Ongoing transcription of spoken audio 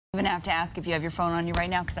Even have to ask if you have your phone on you right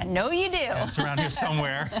now, because I know you do. Yeah, it's around here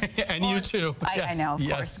somewhere, and well, you too. I know, of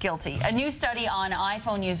course, guilty. A new study on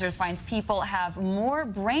iPhone users finds people have more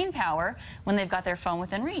brain power when they've got their phone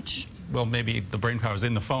within reach. Well, maybe the brain power is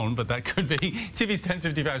in the phone, but that could be. TV's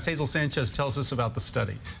 10:55. Hazel Sanchez tells us about the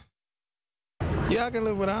study. Yeah, I can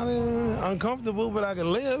live without it. Uncomfortable, but I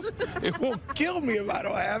can live. It won't kill me if I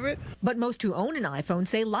don't have it. But most who own an iPhone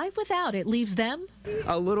say life without it leaves them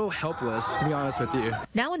a little helpless, to be honest with you.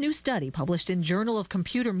 Now a new study published in Journal of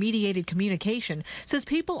Computer-Mediated Communication says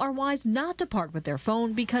people are wise not to part with their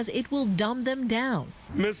phone because it will dumb them down.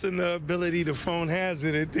 Missing the ability the phone has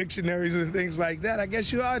in it, dictionaries and things like that, I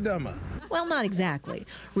guess you are dumber. Well, not exactly.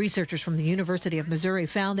 Researchers from the University of Missouri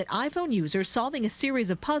found that iPhone users solving a series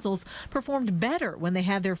of puzzles performed better when they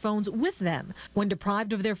had their phones with them. When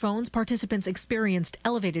deprived of their phones, participants experienced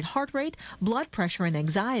elevated heart rate, blood pressure, and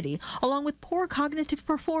anxiety, along with poor cognitive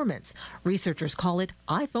performance. Researchers call it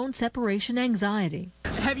iPhone separation anxiety.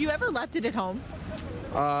 Have you ever left it at home?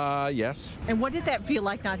 Yes. And what did that feel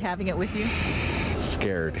like not having it with you?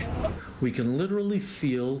 Scared. We can literally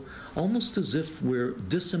feel almost as if we're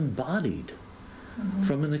disembodied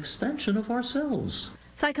from an extension of ourselves.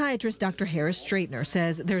 Psychiatrist Dr. Harris Straightner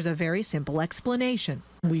says there's a very simple explanation.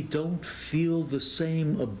 We don't feel the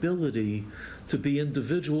same ability to be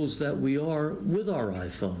individuals that we are with our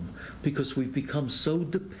iPhone because we've become so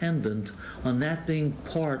dependent on that being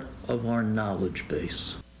part of our knowledge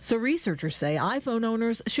base. So researchers say iPhone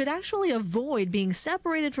owners should actually avoid being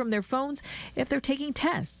separated from their phones if they're taking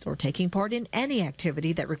tests or taking part in any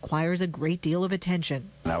activity that requires a great deal of attention.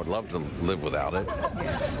 I would love to live without it.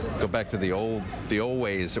 Go back to the old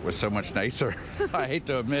ways. It was so much nicer. I hate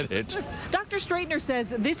to admit it. Dr. Straightner says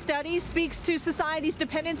this study speaks to society's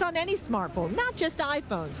dependence on any smartphone, not just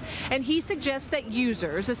iPhones. And he suggests that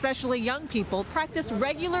users, especially young people, practice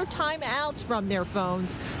regular timeouts from their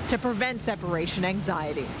phones to prevent separation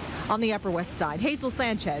anxiety. On the Upper West Side, Hazel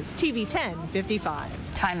Sanchez, TV 1055.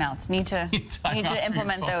 Timeouts. Need to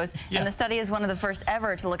implement those. Yeah. And the study is one of the first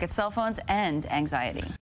ever to look at cell phones and anxiety.